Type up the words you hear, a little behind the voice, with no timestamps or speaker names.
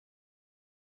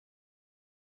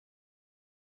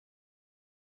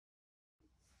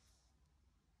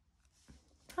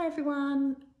Hi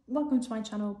everyone, welcome to my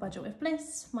channel Budget with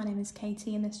Bliss. My name is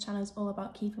Katie and this channel is all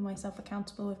about keeping myself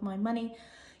accountable with my money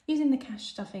using the cash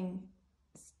stuffing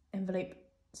envelope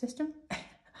system. I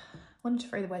wanted to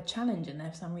throw the word challenge in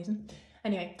there for some reason.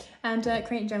 Anyway, and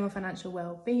creating general financial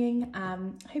well-being. I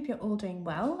hope you're all doing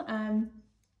well.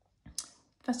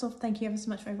 First off, thank you ever so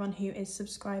much for everyone who is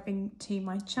subscribing to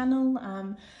my channel.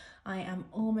 I am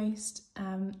almost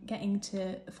getting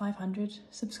to 500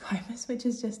 subscribers, which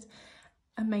is just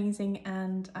amazing,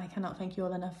 and I cannot thank you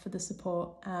all enough for the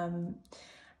support.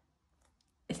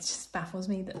 It just baffles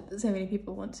me that so many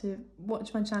people want to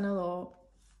watch my channel or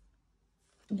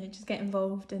just get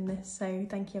involved in this, so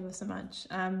thank you ever so much.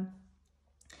 I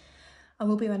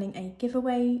will be running a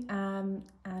giveaway and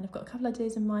I've got a couple of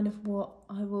ideas in mind of what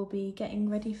I will be getting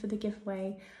ready for the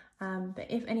giveaway, but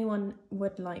if anyone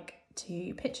would like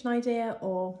to pitch an idea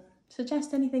or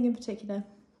suggest anything in particular,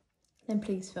 then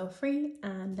please feel free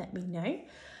and let me know.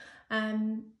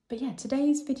 But yeah,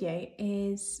 today's video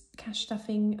is cash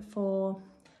stuffing for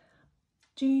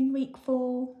June week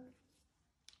 4,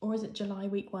 or is it July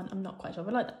week 1? I'm not quite sure,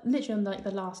 but literally on the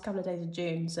last couple of days of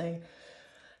June, so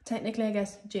technically I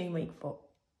guess June week 4,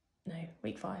 no,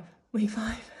 week 5,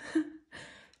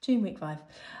 June week 5.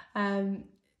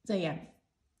 So yeah,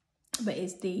 but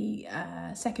it's the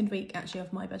second week actually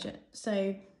of my budget.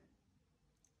 So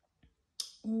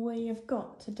we have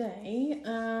got today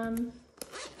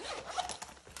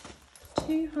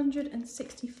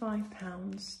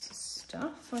 £265 to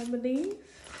stuff, I believe.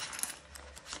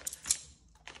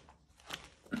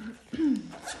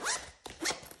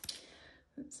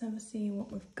 Let's have a see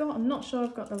what we've got. I'm not sure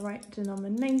I've got the right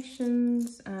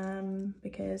denominations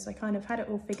because I kind of had it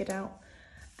all figured out,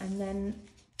 and then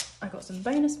I got some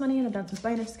bonus money and I've done some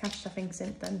bonus cash stuffing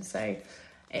since then, so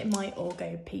it might all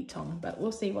go Pete-tong, but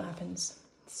we'll see what happens.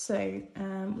 So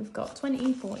we've got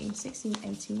 20, 40, 60,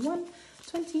 81,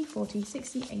 20, 40,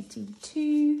 60,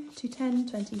 82, to 10,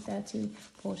 20, 30,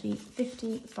 40,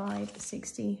 55,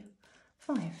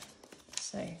 65.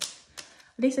 So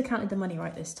at least I counted the money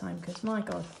right this time, because my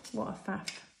God, what a faff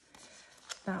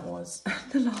that was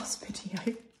the last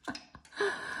video.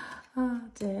 Oh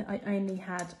dear, I only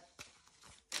had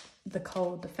the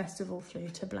cold, the festival flu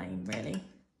to blame, really.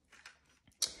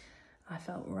 I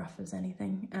felt rough as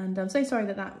anything, and I'm so sorry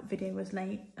that that video was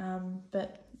late,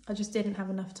 but I just didn't have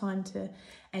enough time to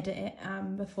edit it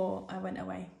before I went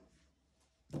away.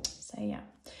 So yeah,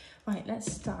 right,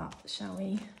 let's start, shall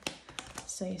we?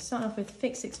 So start off with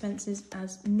fixed expenses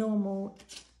as normal.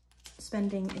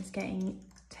 Spending is getting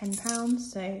 £10,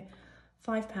 so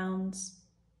 £5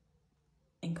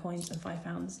 in coins and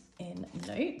 £5 in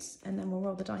notes, and then we'll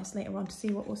roll the dice later on to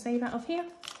see what we'll save out of here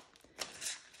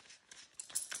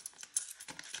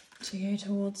to go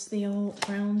towards the old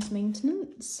grounds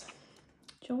maintenance.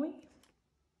 Joy.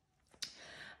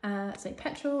 So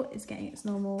petrol is getting its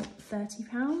normal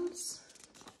 £30.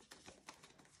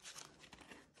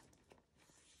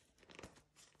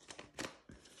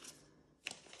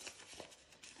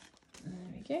 There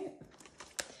we go.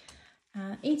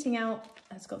 Eating out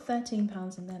has got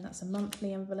 £13 in there, that's a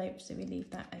monthly envelope, so we leave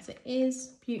that as it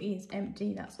is. Beauty is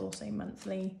empty, that's also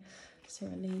monthly, so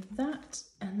we'll leave that.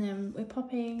 And then we're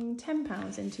popping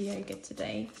 £10 into yoga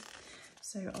today,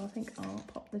 so I think I'll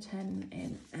pop the 10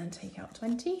 in and take out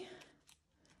 20.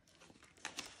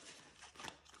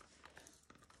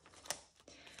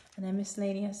 And then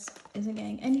miscellaneous isn't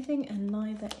getting anything, and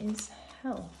neither is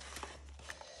health.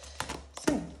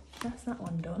 So that's that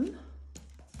one done.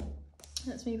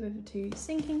 Let's move over to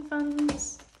sinking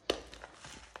funds.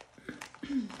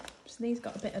 So these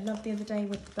got a bit of love the other day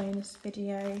with the bonus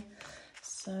video,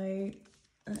 so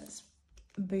let's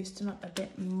boost them up a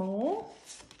bit more.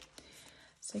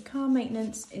 So car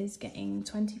maintenance is getting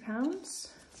 £20.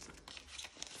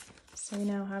 So we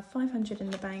now have 500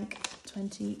 in the bank,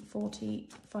 20, 40,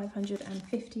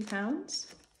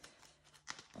 £550,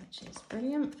 which is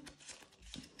brilliant.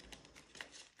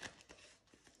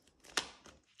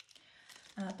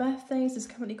 Birthdays has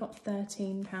currently got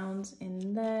 £13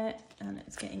 in there, and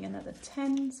it's getting another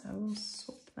 10, so we'll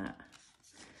swap that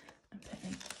and put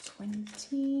in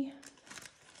 20.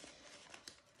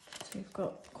 So we've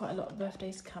got quite a lot of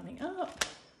birthdays coming up.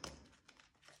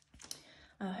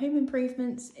 Home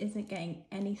improvements isn't getting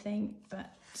anything,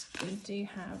 but we do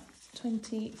have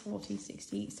 20, 40,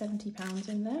 60, £70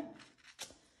 in there.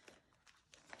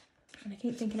 And I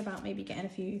keep thinking about maybe getting a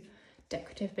few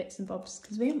decorative bits and bobs,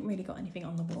 because we haven't really got anything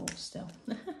on the wall still.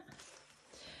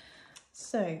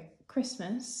 So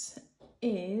Christmas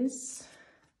is,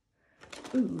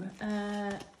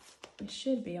 it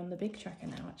should be on the big tracker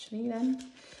now actually then,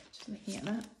 just looking at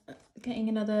that, getting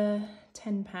another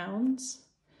 £10.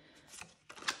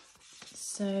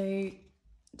 So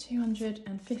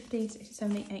 250, 60,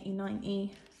 70, 80,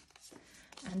 90,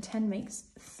 and 10 makes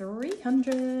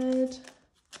 300.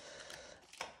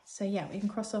 So yeah, we can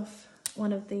cross off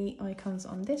one of the icons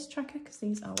on this tracker because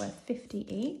these are worth 50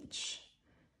 each.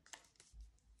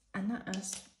 And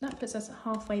that puts us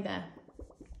halfway there.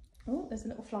 Oh, there's a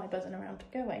little fly buzzing around.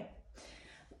 Go away.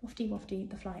 Wafty, wafty,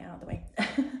 the fly out of the way.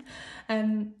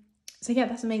 So yeah,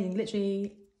 that's amazing.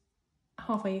 Literally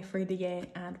halfway through the year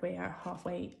and we are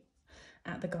halfway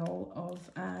at the goal of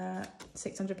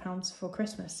 £600 for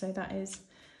Christmas. So that is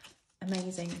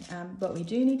amazing. But we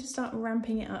do need to start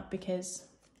ramping it up because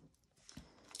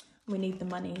we need the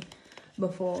money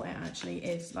before it actually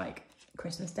is like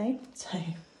Christmas Day. So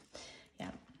yeah,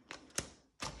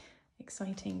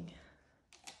 exciting.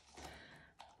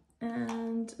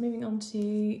 And moving on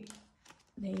to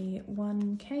the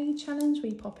 1K challenge,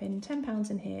 we pop in £10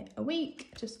 in here a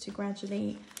week just to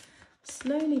gradually,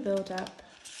 slowly build up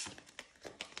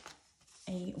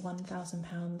a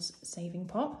 £1,000 saving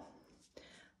pot.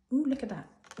 Ooh, look at that.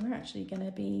 We're actually going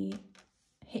to be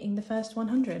hitting the first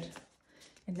 100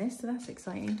 in this, so that's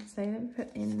exciting. So let me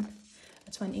put in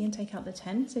a 20 and take out the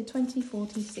 10. So 20,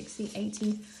 40, 60,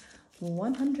 80,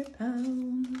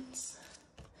 £100.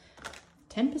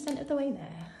 10% of the way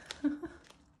there.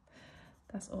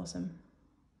 That's awesome.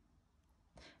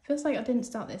 Feels like I didn't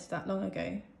start this that long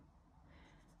ago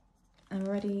and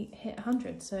already hit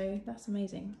 100, so that's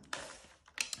amazing.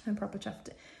 I'm proper chuffed.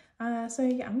 So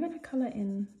yeah, I'm going to colour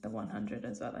in the 100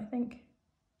 as well, I think,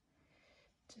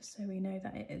 just so we know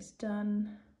that it is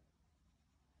done.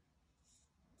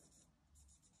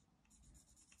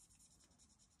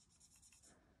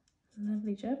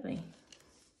 Lovely jubbly.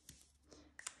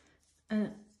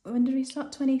 When did we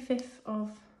start? 25th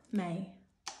of May.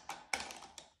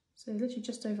 So literally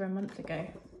just over a month ago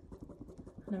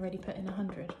and already put in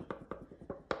 100.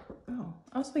 Oh,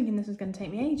 I was thinking this was going to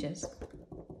take me ages.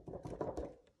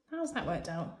 How's that worked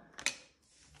out?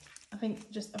 I think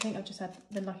I've just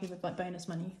been lucky with like bonus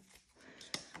money,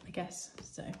 I guess.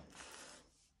 So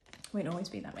won't always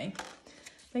be that way.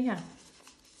 But yeah,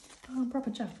 oh, I'm proper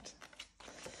chuffed.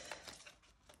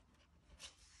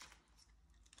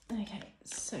 Okay,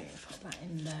 so put that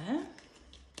in there.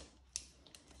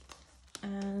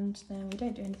 And then we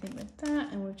don't do anything with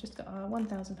that, and we've just got our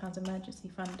 £1,000 emergency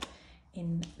fund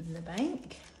in the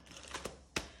bank.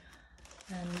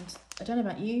 And I don't know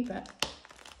about you, but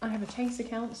I have a Chase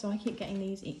account, so I keep getting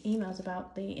these emails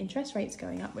about the interest rates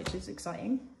going up, which is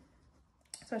exciting.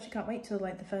 So I actually can't wait till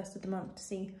like the first of the month to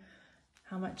see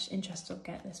how much interest I'll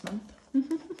get this month.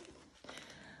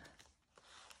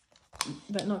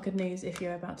 But not good news if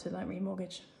you're about to like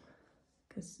remortgage,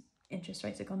 because interest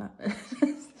rates have gone up.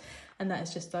 And that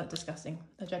is just disgusting.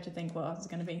 I dread to think what else is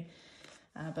going to be.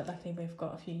 But luckily we've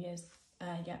got a few years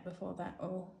yet before that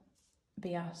will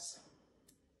be us.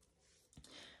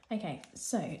 Okay,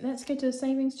 so let's go to the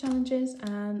savings challenges,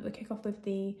 and we'll kick off with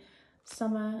the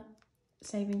summer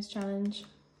savings challenge.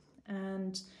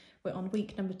 And we're on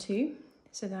week number 2.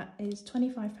 So that is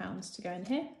 £25 to go in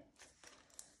here.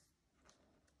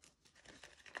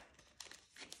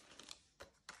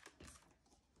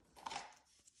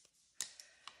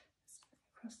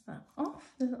 Cross that off,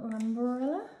 the little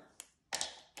umbrella.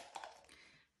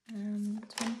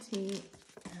 20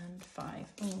 and 5.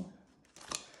 Oh,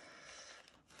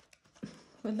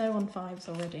 we're low on 5s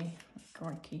already.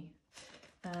 Crikey.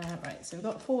 Right, so we've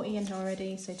got 40 in here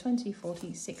already. So 20,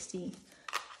 40,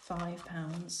 65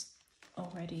 pounds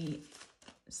already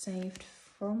saved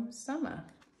from summer.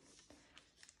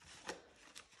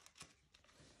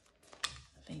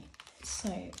 Lovely.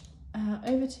 So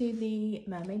over to the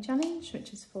mermaid challenge,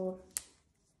 which is for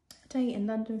a day in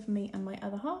London for me and my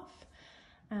other half.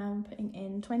 Putting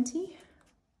in 20,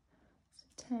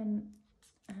 so 10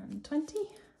 and 20.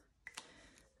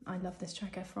 I love this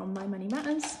tracker from My Money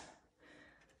Matters.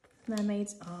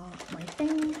 Mermaids are my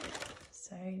thing,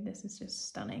 so this is just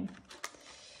stunning.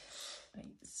 Right,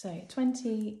 so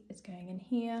 20 is going in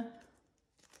here.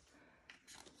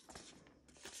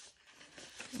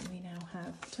 We now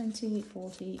have 20,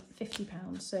 40, 50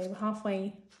 pounds, so we're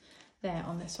halfway there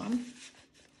on this one,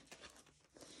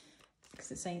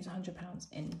 because it saves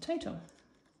 £100 in total.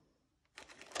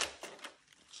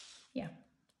 Yeah,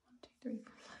 1,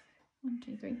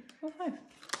 2, 3, 4, 5.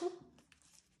 Cool.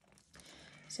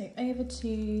 So over to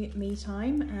Me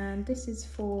Time, and this is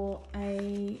for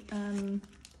a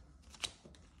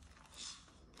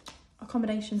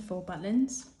accommodation for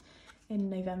Butlins in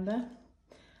November.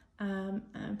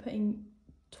 I'm putting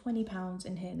 £20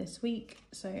 in here this week,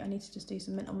 so I need to just do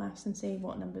some mental maths and see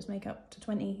what numbers make up to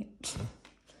 20.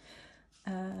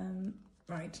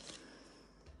 Right.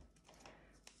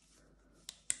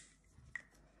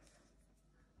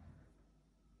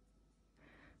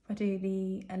 I do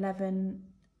the 11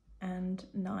 and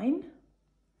 9,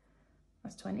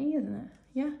 that's 20, isn't it?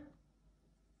 Yeah.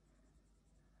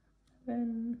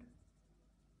 11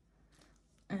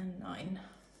 and 9.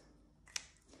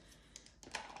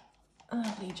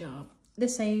 Lovely job.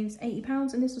 This saves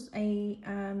 £80, and this was a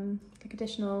like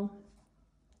additional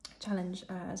challenge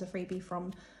as a freebie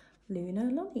from Luna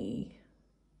Lolly.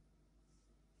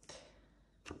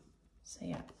 So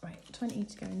yeah, right, 20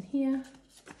 to go in here,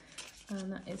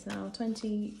 and that is now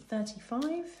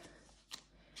 20.35.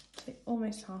 So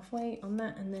almost halfway on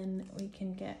that, and then we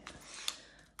can get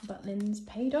Butlins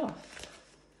paid off.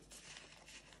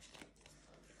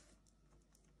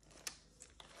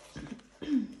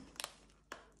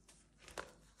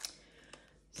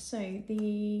 So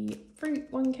the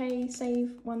fruit 1k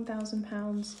save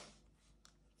 £1,000.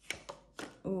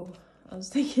 Oh, I was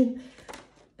thinking,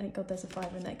 thank God there's a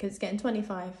 5 in there because it's getting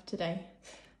 25 today.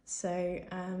 So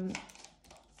I'm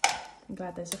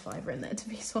glad there's a 5 in there to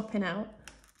be swapping out.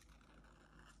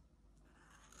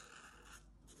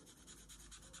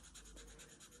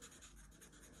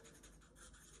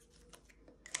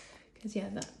 Because yeah,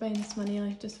 that bonus money,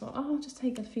 I just thought, oh, I'll just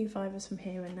take a few 5s from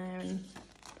here and there and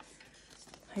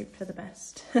hope for the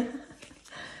best.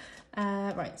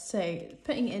 Right, so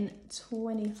putting in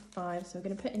 25, so we're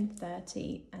going to put in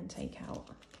 30 and take out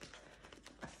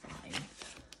a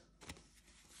 5.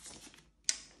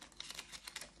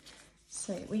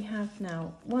 So we have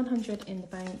now 100 in the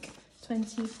bank,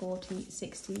 20, 40,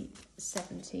 60,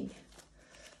 70,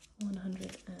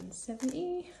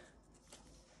 170.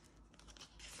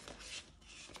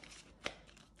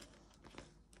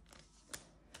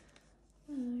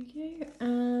 Okay,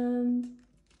 and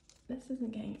this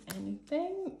isn't getting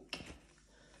anything.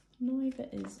 Neither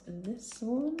is this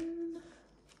one.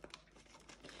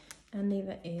 And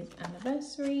neither is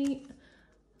anniversary.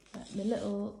 But the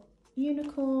little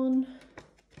unicorn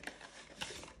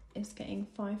is getting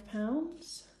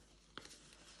 £5.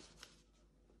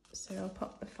 So I'll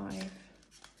pop the 5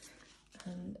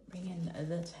 and bring in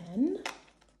the 10.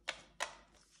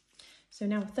 So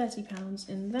now £30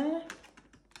 in there.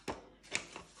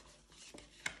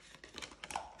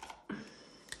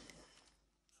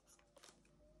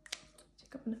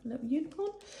 Another little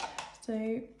unicorn.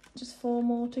 So just 4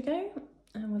 more to go,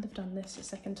 and we'll have done this a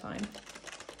second time.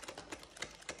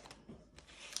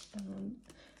 And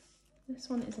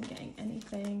this one isn't getting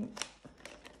anything.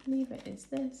 Neither is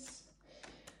this,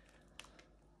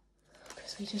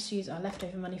 because we just use our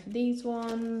leftover money for these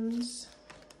ones.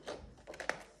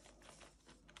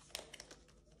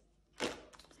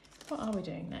 What are we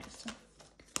doing next?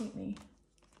 Completely.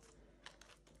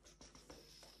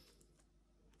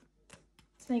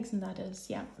 Snakes and ladders,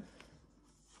 yeah.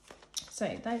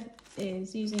 So that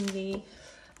is using the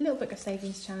Little Book of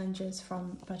Savings challenges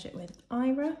from Budget with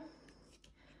Ira.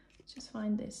 Just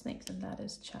find this Snakes and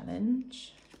Ladders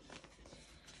challenge.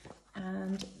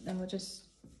 And then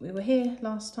we were here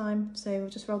last time, so we'll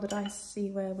just roll the dice, see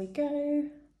where we go.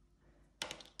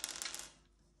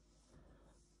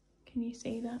 Can you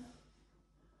see that?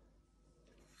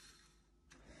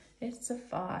 It's a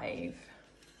 5.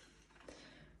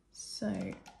 So,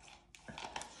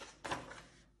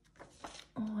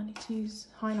 oh, I need to use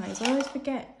highlighters. I always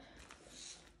forget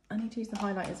I need to use the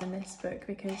highlighters in this book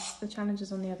because the challenge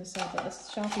is on the other side, but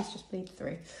this Sharpies just bleed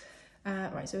through.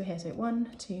 Right, so we're here. So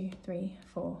 1, 2, 3,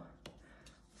 4,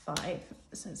 5.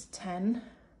 So it's 10.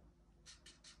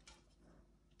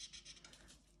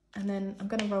 And then I'm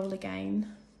going to roll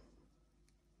again.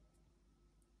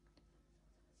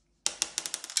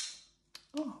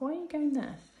 Oh, why are you going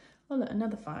there? Oh, look,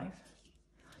 another 5. 1,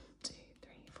 2,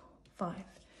 3, 4, 5.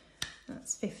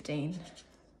 That's 15.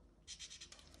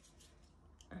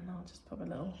 And I'll just pop a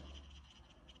little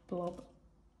blob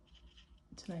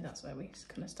to know that's where we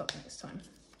kind of stop next time.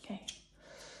 Okay.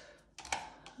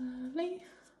 Lovely.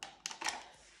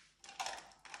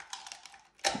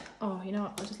 Oh, you know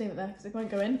what? I'll just leave it there because it won't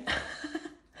go in.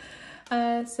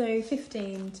 So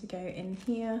 15 to go in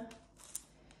here.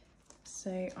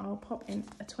 So I'll pop in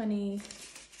a 20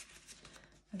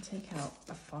 and take out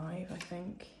a 5, I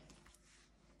think.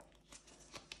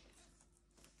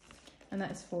 And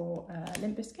that is for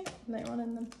Limp Bizkit later on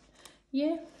in the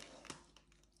year.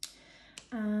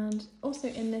 And also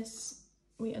in this,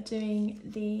 we are doing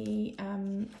the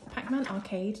Pac-Man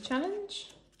Arcade Challenge.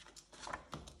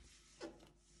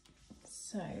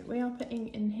 So we are putting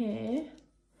in here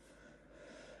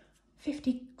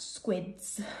 50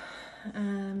 squids.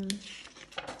 I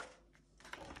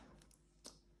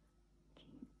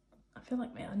feel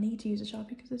like I need to use a Sharpie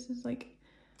because this is like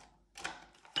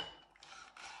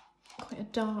quite a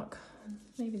dark,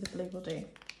 maybe the blue will do.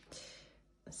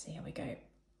 let's see how we go.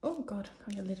 Oh God,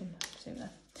 can't get a lid on. It's over there.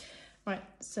 Right,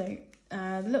 so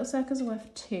the little circles are worth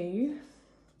 2,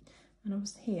 and I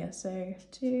was here, so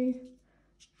 2,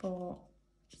 4,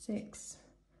 6,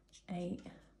 8,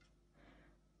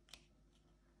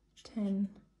 10,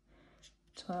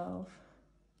 12,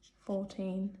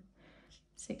 14,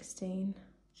 16,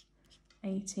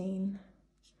 18,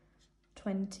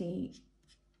 20,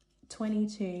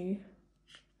 22,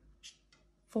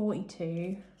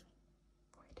 42,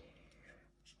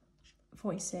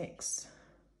 46,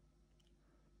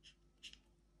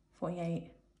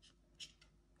 48,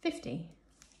 50.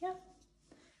 Yeah.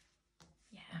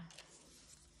 Yeah.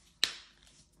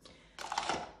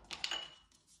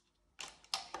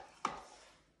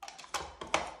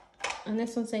 And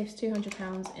this one saves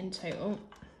 £200 in total.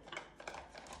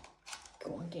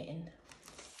 Go on, get in.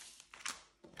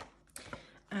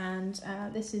 And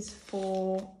this is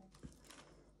for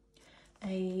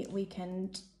a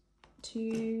weekend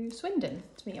to Swindon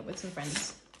to meet up with some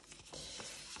friends.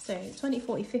 So 20,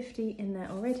 40, 50 in there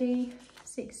already,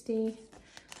 60,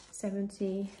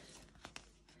 70,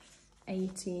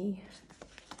 80,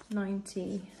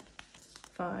 90,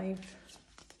 5,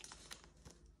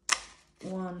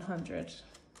 100.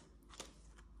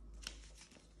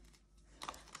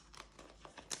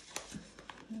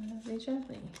 Very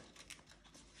gently.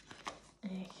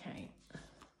 Okay.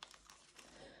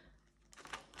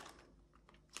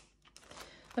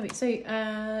 Lovely. So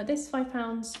this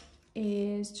 £5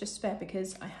 is just spare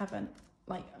because I haven't,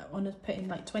 like, I want to put in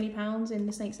like £20 in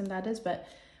the Snakes and Ladders, but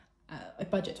I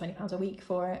budget £20 a week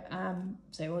for it.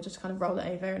 So we'll just kind of roll it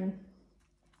over and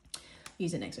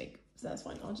use it next week. So that's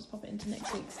fine. I'll just pop it into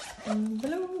next week's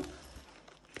envelope.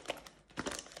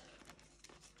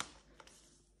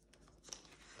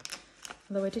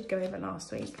 Although I did go over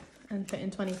last week and put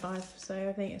in 25, so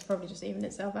I think it's probably just evened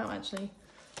itself out actually.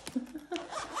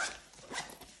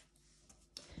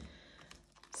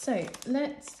 So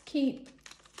let's keep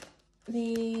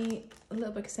the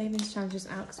Little Book of Savings challenges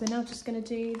out, because we're now just going to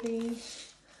do the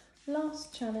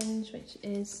last challenge, which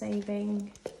is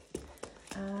saving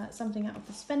something out of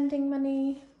the spending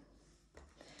money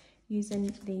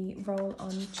using the Roll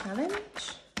On challenge.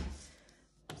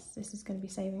 This is going to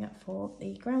be saving up for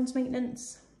the grounds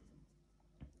maintenance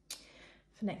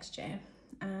for next year.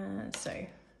 So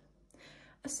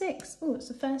a 6. Oh, it's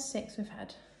the first 6 we've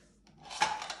had.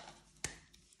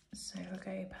 So we'll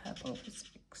go purple for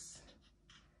 6.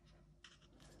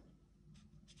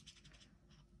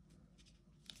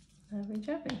 Lovely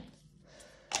jubbly.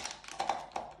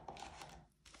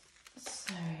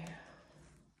 So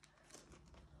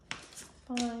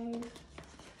 5,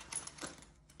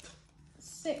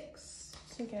 6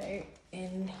 to go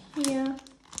in here.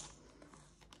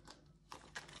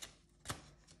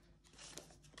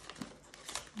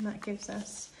 And that gives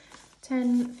us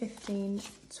 10, 15,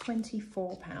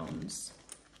 £24.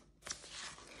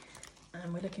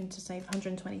 And we're looking to save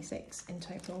 126 in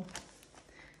total.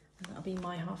 And that'll be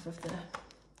my half of the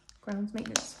grounds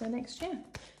maintenance for next year.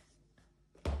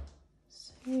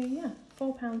 So yeah,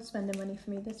 £4 spending money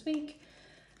for me this week.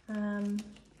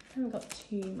 Haven't got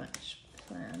too much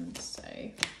planned, so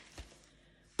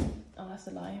oh, that's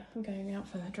a lie. I'm going out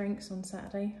for the drinks on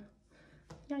Saturday.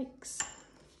 Yikes.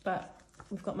 But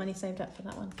we've got money saved up for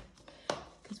that one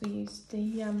because we used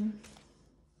the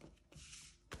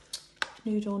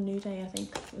Nude or New Day, I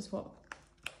think was what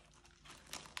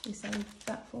we saved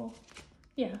that for.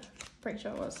 Yeah, pretty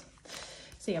sure it was.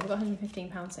 So yeah, we've got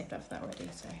 £115 saved up for that already,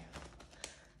 so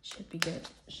should be good,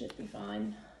 should be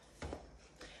fine.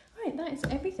 Right, that is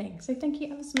everything. So thank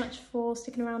you ever so much for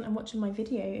sticking around and watching my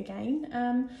video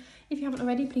again. If you haven't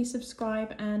already, please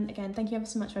subscribe. And again, thank you ever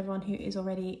so much for everyone who is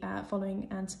already following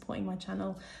and supporting my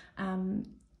channel.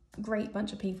 Great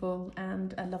bunch of people,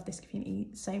 and I love this community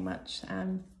so much.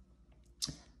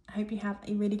 I hope you have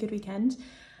a really good weekend,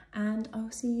 and I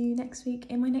will see you next week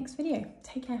in my next video.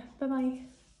 Take care. Bye bye.